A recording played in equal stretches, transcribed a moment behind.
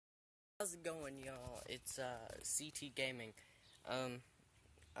How's it going, y'all? It's CT Gaming.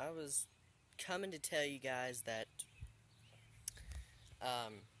 I was coming to tell you guys that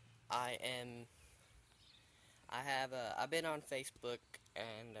um, I am. I've been on Facebook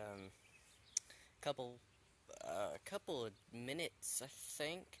and couple of minutes, I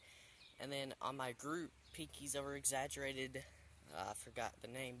think, and then on my group, Peaky's Over Exaggerated. I forgot the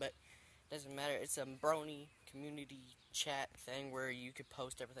name, but doesn't matter. It's a brony community chat thing where you could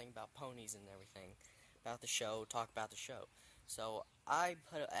post everything about ponies and everything, about the show, talk about the show. So I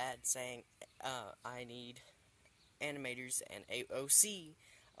put an ad saying I need animators and a OC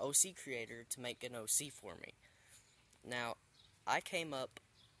creator to make an OC for me. Now, I came up,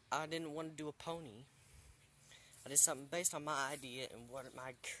 I didn't want to do a pony. I did something based on my idea and what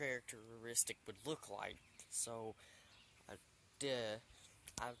my characteristic would look like. So I did.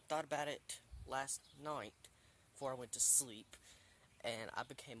 I thought about it last night before I went to sleep, and I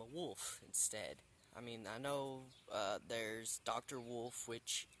became a wolf instead. I mean, I know there's Dr. Wolf,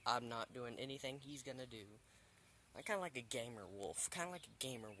 which I'm not doing anything he's gonna do. I'm kind of like a gamer wolf,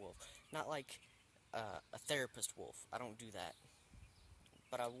 not like a therapist wolf. I don't do that.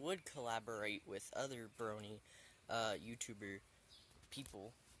 But I would collaborate with other brony YouTuber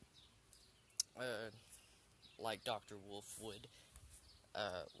people, like Dr. Wolf would,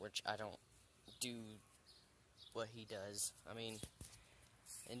 which I don't do what he does. I mean,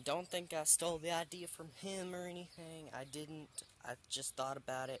 and don't think I stole the idea from him or anything. I didn't. I just thought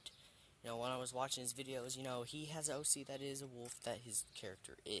about it. When I was watching his videos, he has an OC that is a wolf that his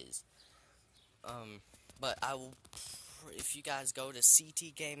character is. But I will, if you guys go to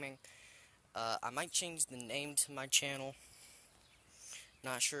CT Gaming, I might change the name to my channel.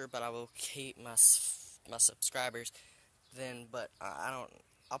 Not sure, but I will keep my subscribers. Then, but I don't.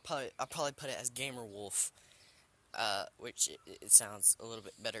 I'll probably put it as Gamer Wolf. Which it sounds a little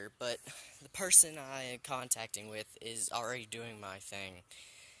bit better, but the person I am contacting with is already doing my thing.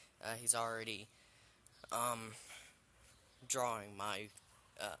 He's already, drawing my,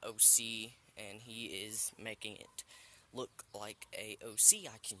 OC, and he is making it look like a OC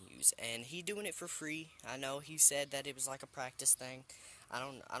I can use, and he doing it for free. I know he said that it was like a practice thing. I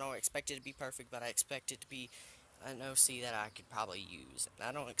don't expect it to be perfect, but I expect it to be an OC that I could probably use. And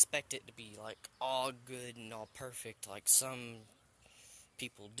I don't expect it to be like all good and all perfect like some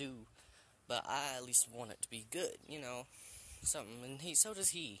people do, but I at least want it to be good, something. And so does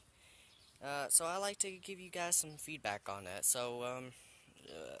he. So I like to give you guys some feedback on that. So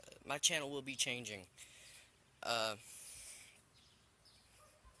my channel will be changing.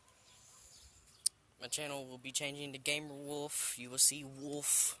 My channel will be changing to Gamer Wolf. You will see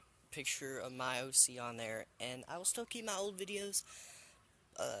Wolf picture of my OC on there, and I will still keep my old videos.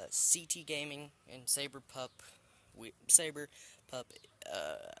 CT Gaming and Saber Pup. I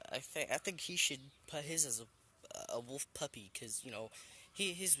think he should put his as a wolf puppy, because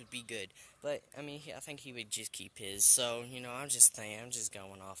his would be good. But I mean, I think he would just keep his. So I'm just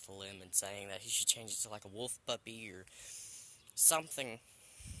going off the limb and saying that he should change it to like a wolf puppy or something.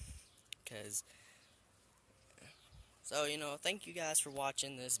 Cause so thank you guys for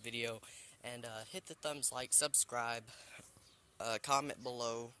watching this video, and hit the thumbs like, subscribe, comment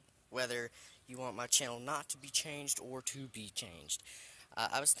below whether you want my channel not to be changed or to be changed.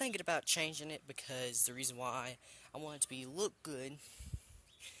 I was thinking about changing it because the reason why I want it to look good,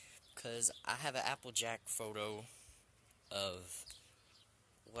 because I have an Applejack photo of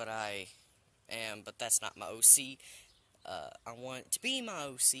what I am, but that's not my OC. I want it to be my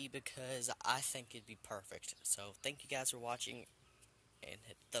OC because I think it'd be perfect. So thank you guys for watching, and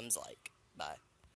hit thumbs like. Bye.